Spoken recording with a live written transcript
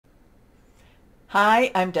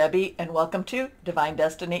Hi, I'm Debbie, and welcome to Divine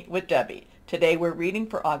Destiny with Debbie. Today we're reading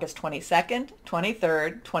for August 22nd,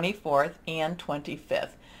 23rd, 24th, and 25th.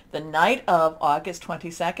 The night of August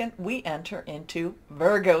 22nd, we enter into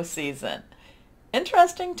Virgo season.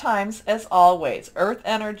 Interesting times as always. Earth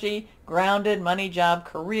energy, grounded, money, job,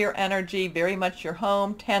 career energy, very much your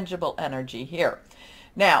home, tangible energy here.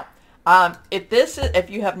 Now, if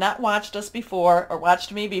you have not watched us before or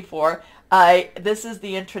watched me before, this is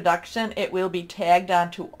the introduction. It will be tagged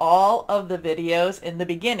onto all of the videos in the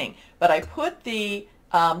beginning, but I put the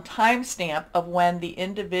timestamp of when the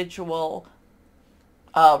individual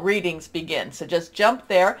readings begin. So just jump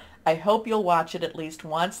there. I hope you'll watch it at least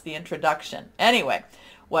once, the introduction. Anyway,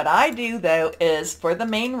 what I do though is for the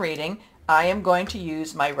main reading, I am going to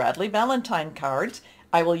use my Radley Valentine cards.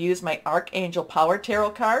 I will use my Archangel Power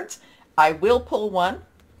Tarot cards. I will pull one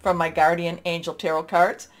from my Guardian Angel Tarot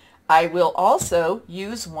cards. I will also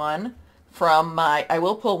use one from I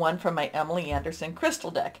will pull one from my Emily Anderson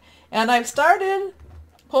Crystal deck. And I've started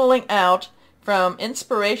pulling out from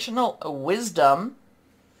Inspirational Wisdom.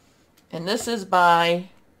 And this is by,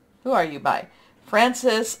 who are you by?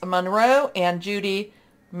 Frances Monroe and Judy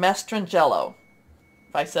Mastrangelo.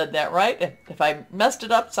 If I said that right. If I messed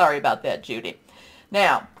it up, sorry about that, Judy.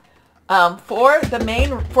 Now, for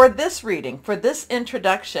this reading, for this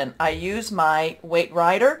introduction, I use my Waite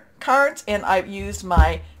Rider cards, and I've used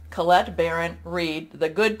my Colette Baron Reed, the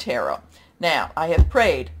Good Tarot. Now, I have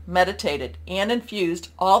prayed, meditated, and infused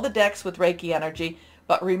all the decks with Reiki energy,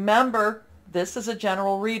 but remember, this is a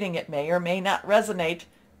general reading. It may or may not resonate.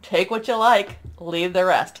 Take what you like, leave the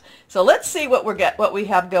rest. So let's see what we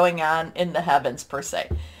have going on in the heavens per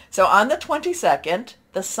se. So on the 22nd,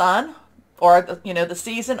 the sun, or the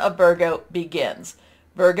season of Virgo begins.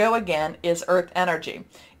 Virgo again is earth energy.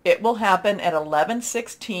 It will happen at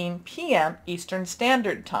 11:16 p.m. Eastern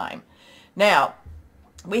Standard Time. Now,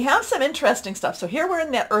 we have some interesting stuff. So here we're in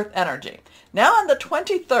that earth energy. Now on the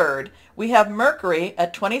 23rd, we have Mercury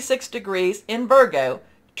at 26 degrees in Virgo,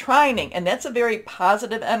 trining, and that's a very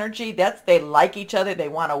positive energy. They like each other. They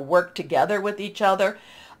want to work together with each other.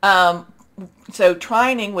 So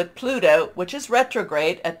trining with Pluto, which is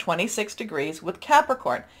retrograde at 26 degrees with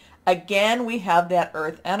Capricorn. Again, we have that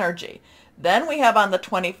earth energy. Then we have on the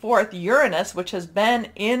 24th Uranus, which has been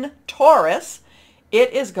in Taurus.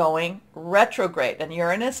 It is going retrograde. And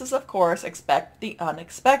Uranus is, of course, expect the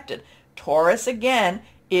unexpected. Taurus, again,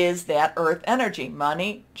 is that earth energy.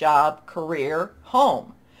 Money, job, career,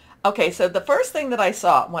 home. Okay, so the first thing that I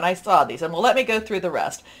saw when I saw these, and well, let me go through the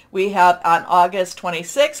rest. We have on August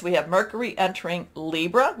 26th, we have Mercury entering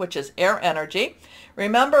Libra, which is air energy.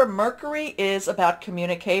 Remember, Mercury is about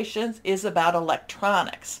communications, is about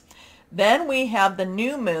electronics. Then we have the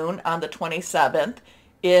new moon on the 27th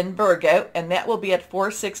in Virgo, and that will be at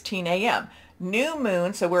 4:16 a.m. New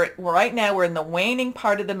moon, so right now we're in the waning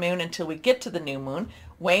part of the moon until we get to the new moon.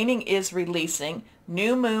 Waning is releasing.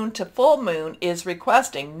 New moon to full moon is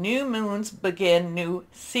requesting. New moons begin new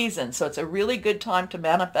seasons. So it's a really good time to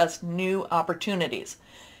manifest new opportunities.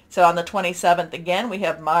 So on the 27th again, we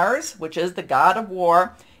have Mars, which is the god of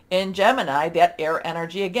war, in Gemini, that air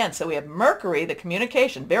energy again. So we have Mercury, the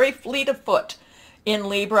communication, very fleet of foot in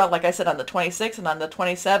Libra, like I said, on the 26th, and on the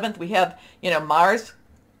 27th, we have, Mars,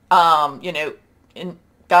 in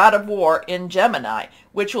God of War in Gemini,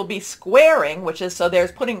 which will be squaring, so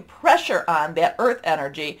there's putting pressure on that earth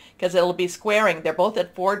energy because it'll be squaring. They're both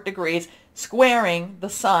at 4 degrees, squaring the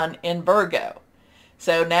sun in Virgo.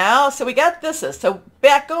 So we got this. So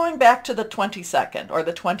going back to the 22nd or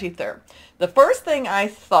the 23rd, the first thing I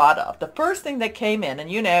thought of, the first thing that came in, and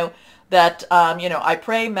that, I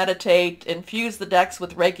pray, meditate, infuse the decks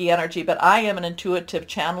with Reiki energy, but I am an intuitive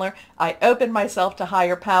channeler. I open myself to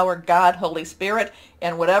higher power, God, Holy Spirit,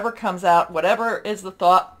 and whatever comes out, whatever is the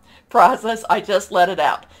thought process, I just let it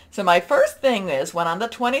out. So my first thing is when on the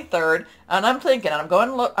 23rd, and I'm thinking, I'm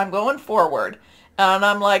going forward, and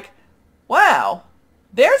I'm like, wow,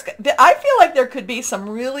 I feel like there could be some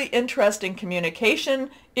really interesting communication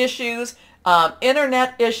issues,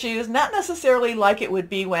 internet issues, not necessarily like it would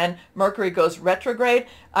be when Mercury goes retrograde.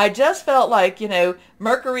 I just felt like,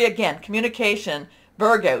 Mercury again, communication,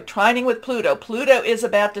 Virgo, trining with Pluto. Pluto is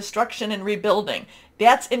about destruction and rebuilding.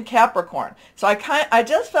 That's in Capricorn. So I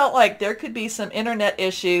just felt like there could be some internet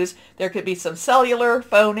issues. There could be some cellular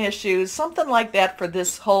phone issues, something like that for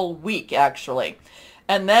this whole week, actually.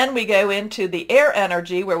 And then we go into the air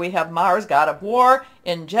energy where we have Mars, god of war,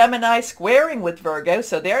 in Gemini, squaring with Virgo.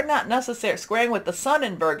 So they're not necessarily squaring with the sun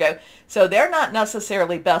in Virgo. So they're not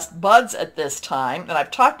necessarily best buds at this time. And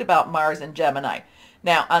I've talked about Mars in Gemini.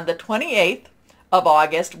 Now, on the 28th of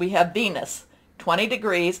August, we have Venus, 20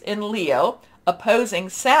 degrees in Leo, opposing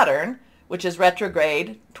Saturn, which is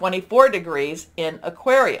retrograde, 24 degrees in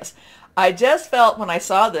Aquarius. I just felt when I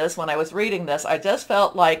saw this, when I was reading this, I just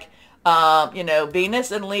felt like,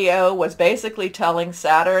 Venus in Leo was basically telling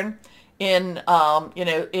Saturn in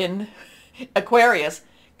Aquarius,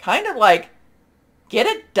 kind of like, get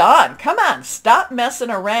it done. Come on, stop messing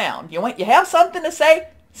around. You have something to say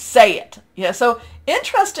it. Yeah, so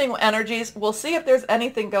interesting energies. We'll see if there's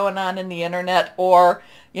anything going on in the internet or,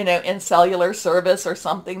 in cellular service or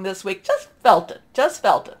something this week. Just felt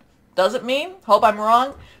it. Doesn't mean, hope I'm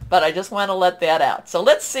wrong, but I just want to let that out. So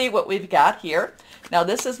let's see what we've got here. Now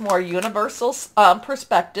this is more universal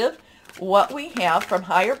perspective, what we have from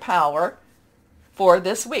higher power for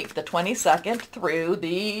this week, the 22nd through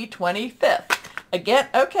the 25th. Again,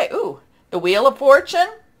 okay, the Wheel of Fortune.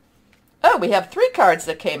 Oh, we have 3 cards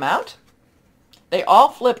that came out. They all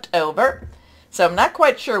flipped over. So I'm not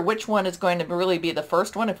quite sure which one is going to really be the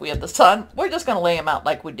first one. If we have the Sun, we're just going to lay them out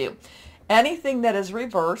like we do. Anything that is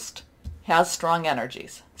reversed has strong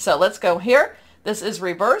energies. So let's go here. This is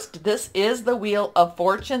reversed. This is the Wheel of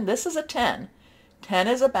Fortune. This is a 10. 10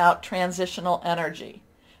 is about transitional energy.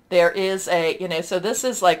 There is so this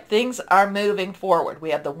is like things are moving forward.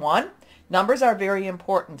 We have the 1. Numbers are very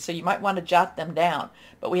important, so you might want to jot them down.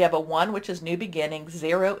 But we have a 1, which is new beginnings.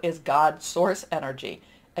 0 is God source energy.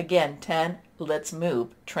 Again, 10, let's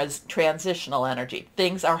move. Transitional energy.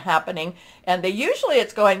 Things are happening, and usually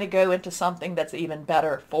it's going to go into something that's even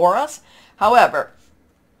better for us. However,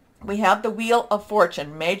 we have the Wheel of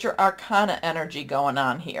Fortune, major arcana energy going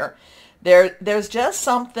on here. There's just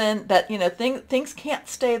something that, things can't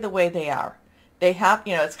stay the way they are. They have,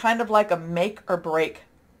 it's kind of like a make or break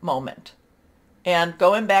moment. And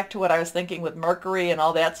going back to what I was thinking with Mercury and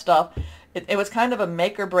all that stuff, it was kind of a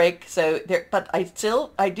make or break. But I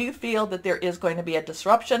do feel that there is going to be a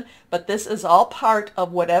disruption, but this is all part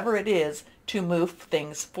of whatever it is to move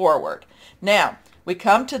things forward. Now, we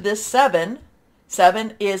come to this 7.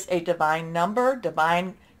 7 is a divine number,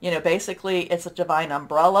 basically it's a divine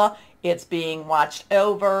umbrella. It's being watched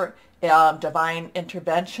over. Divine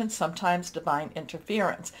intervention, sometimes divine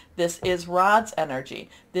interference. This is Rod's energy.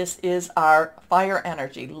 This is our fire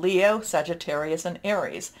energy, Leo, Sagittarius, and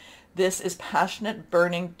Aries. This is passionate,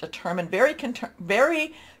 burning, determined,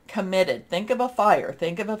 very committed. Think of a fire.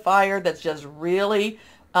 Think of a fire that's just really,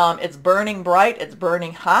 it's burning bright, it's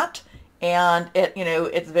burning hot, and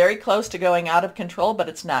it's very close to going out of control, but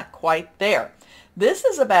it's not quite there. This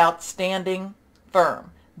is about standing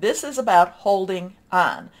firm. This is about holding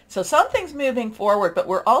on. So something's moving forward, but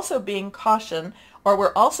we're also being cautioned, or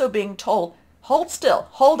we're also being told, hold still,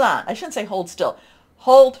 hold on. I shouldn't say hold still.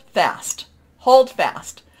 Hold fast. Hold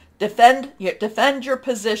fast. Defend your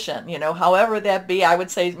position, however that be. I would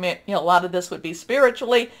say, a lot of this would be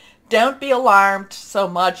spiritually. Don't be alarmed so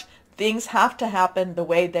much. Things have to happen the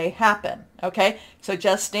way they happen, okay? So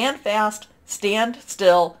just stand fast, stand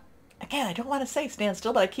still. Again, I don't want to say stand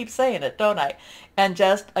still, but I keep saying it, don't I? And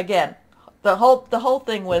just, again, the whole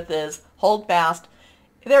thing with is hold fast.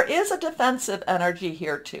 There is a defensive energy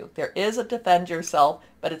here too. There is a defend yourself,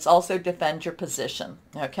 but it's also defend your position,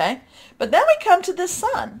 okay? But then we come to the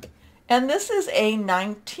Sun, and this is a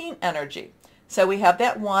 19 energy. So we have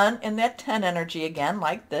that 1 and that 10 energy again,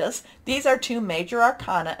 like this. These are 2 major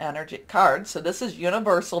arcana energy cards. So this is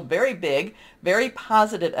universal, very big, very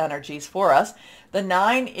positive energies for us. The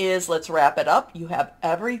 9 is, let's wrap it up. You have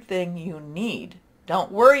everything you need.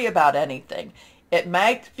 Don't worry about anything. It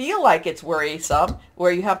might feel like it's worrisome,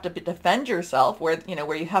 where you have to defend yourself, where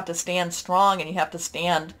you have to stand strong and you have to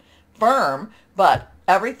stand firm, but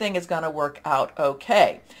everything is going to work out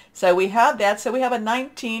okay. So we have that. So we have a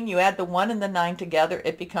 19. You add the 1 and the 9 together,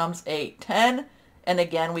 it becomes a 10. And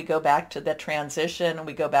again, we go back to the transition.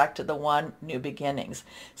 We go back to the 1, new beginnings.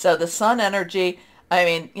 So the Sun energy,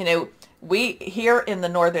 we here in the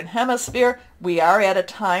Northern Hemisphere, we are at a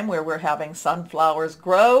time where we're having sunflowers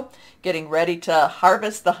grow, getting ready to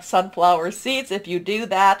harvest the sunflower seeds. If you do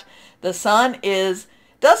that, the Sun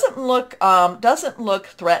doesn't look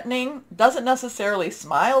threatening, doesn't necessarily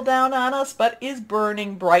smile down on us, but is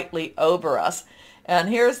burning brightly over us. And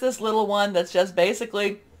here's this little one that's just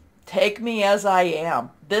basically, take me as I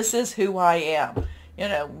am. This is who I am.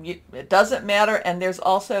 It doesn't matter, and there's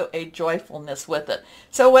also a joyfulness with it.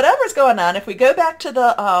 So whatever's going on, if we go back to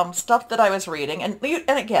the stuff that I was reading, and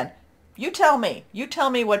again, you tell me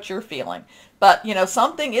what you're feeling. But,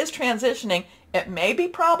 something is transitioning. It may be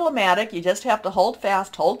problematic. You just have to hold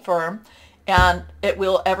fast, hold firm, and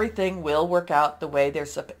everything will work out the way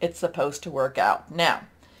it's supposed to work out. Now,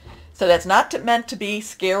 So that's not meant to be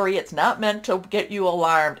scary. It's not meant to get you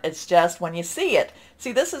alarmed. It's just when you see it.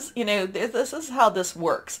 See, this is, this is how this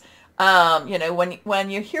works. When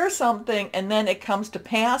you hear something and then it comes to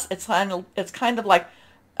pass, it's kind of like,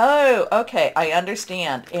 oh, okay, I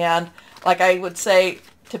understand. And like I would say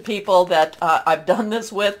to people that I've done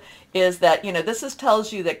this with, is that, this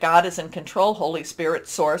tells you that God is in control, Holy Spirit,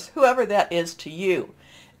 Source, whoever that is to you.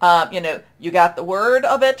 You got the word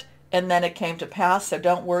of it, and then it came to pass. So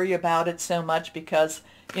don't worry about it so much because,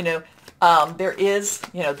 there is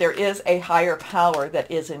a higher power that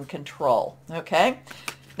is in control. Okay.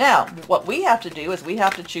 Now, what we have to do is we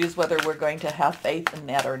have to choose whether we're going to have faith in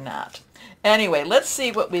that or not. Anyway, let's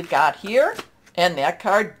see what we've got here. And that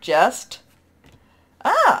card just,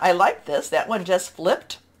 I like this. That one just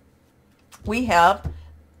flipped. We have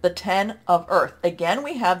the 10 of Earth. Again,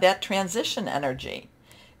 we have that transition energy.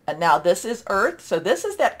 And now this is Earth. So this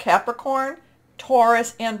is that Capricorn,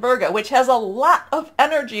 Taurus, and Virgo, which has a lot of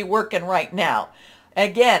energy working right now.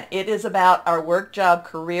 Again, it is about our work, job,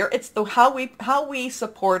 career. It's how we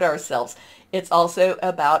support ourselves. It's also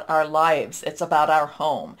about our lives. It's about our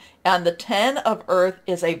home. And the 10 of Earth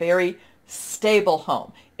is a very stable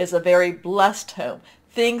home. Is a very blessed home.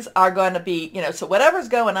 Things are going to be, so whatever's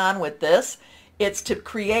going on with this, it's to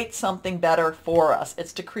create something better for us.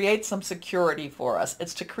 It's to create some security for us.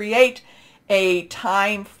 It's to create a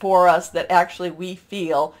time for us that actually we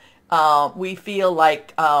feel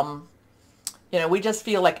like, we just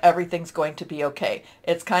feel like everything's going to be okay.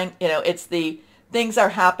 It's it's the things are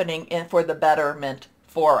happening for the betterment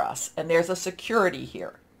for us. And there's a security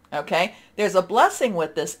here. Okay. There's a blessing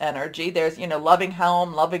with this energy. There's, loving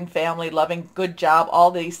home, loving family, loving good job, all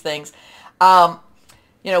these things.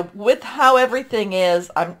 With how everything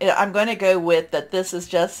is, I'm going to go with that. This is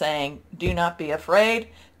just saying, do not be afraid.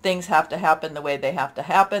 Things have to happen the way they have to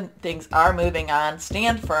happen. Things are moving on.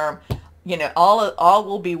 Stand firm. All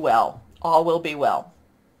will be well. All will be well.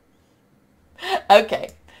 Okay.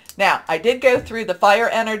 Now, I did go through the fire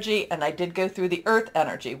energy and I did go through the earth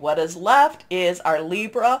energy. What is left is our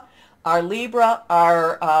Libra,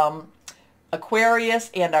 our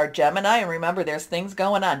Aquarius, and our Gemini. And remember, there's things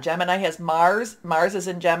going on. Gemini has Mars. Mars is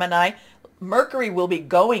in Gemini. Mercury will be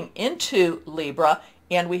going into Libra,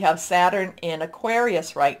 and we have Saturn in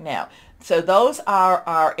Aquarius right now. So those are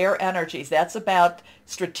our air energies. That's about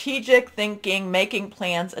strategic thinking, making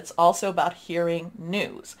plans. It's also about hearing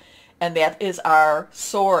news. And that is our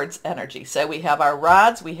swords energy. So we have our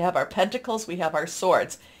rods, we have our pentacles, we have our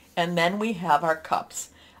swords, and then we have our cups.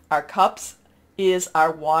 Our cups is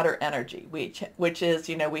our water energy, which is,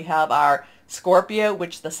 we have our Scorpio,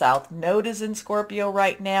 which the South Node is in Scorpio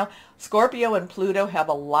right now. Scorpio and Pluto have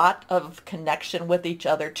a lot of connection with each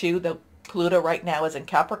other too. The Pluto right now is in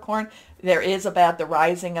Capricorn. There is about the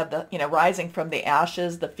rising of the, rising from the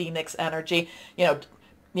ashes, the phoenix energy,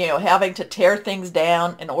 having to tear things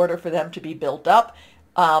down in order for them to be built up.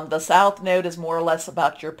 The South Node is more or less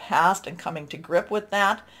about your past and coming to grip with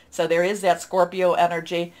that. So there is that Scorpio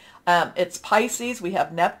energy. It's Pisces. We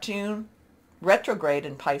have Neptune retrograde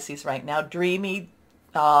in Pisces right now. Dreamy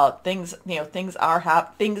things, things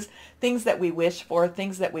that we wish for,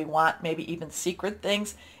 things that we want, maybe even secret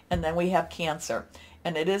things. And then we have Cancer.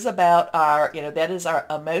 And it is about our, that is our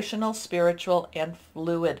emotional, spiritual, and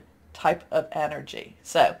fluid type of energy.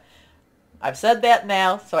 So I've said that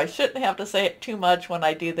now, so I shouldn't have to say it too much when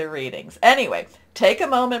I do the readings. Anyway, take a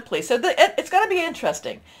moment, please. So it's going to be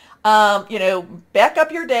interesting. Back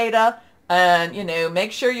up your data and,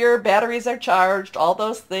 make sure your batteries are charged, all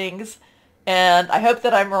those things. And I hope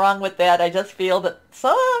that I'm wrong with that. I just feel that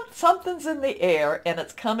something's in the air and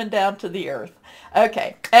it's coming down to the earth.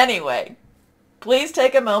 Okay, anyway, please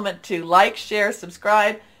take a moment to like, share,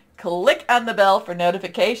 subscribe, click on the bell for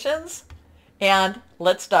notifications, and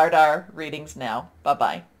let's start our readings now.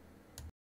 Bye-bye.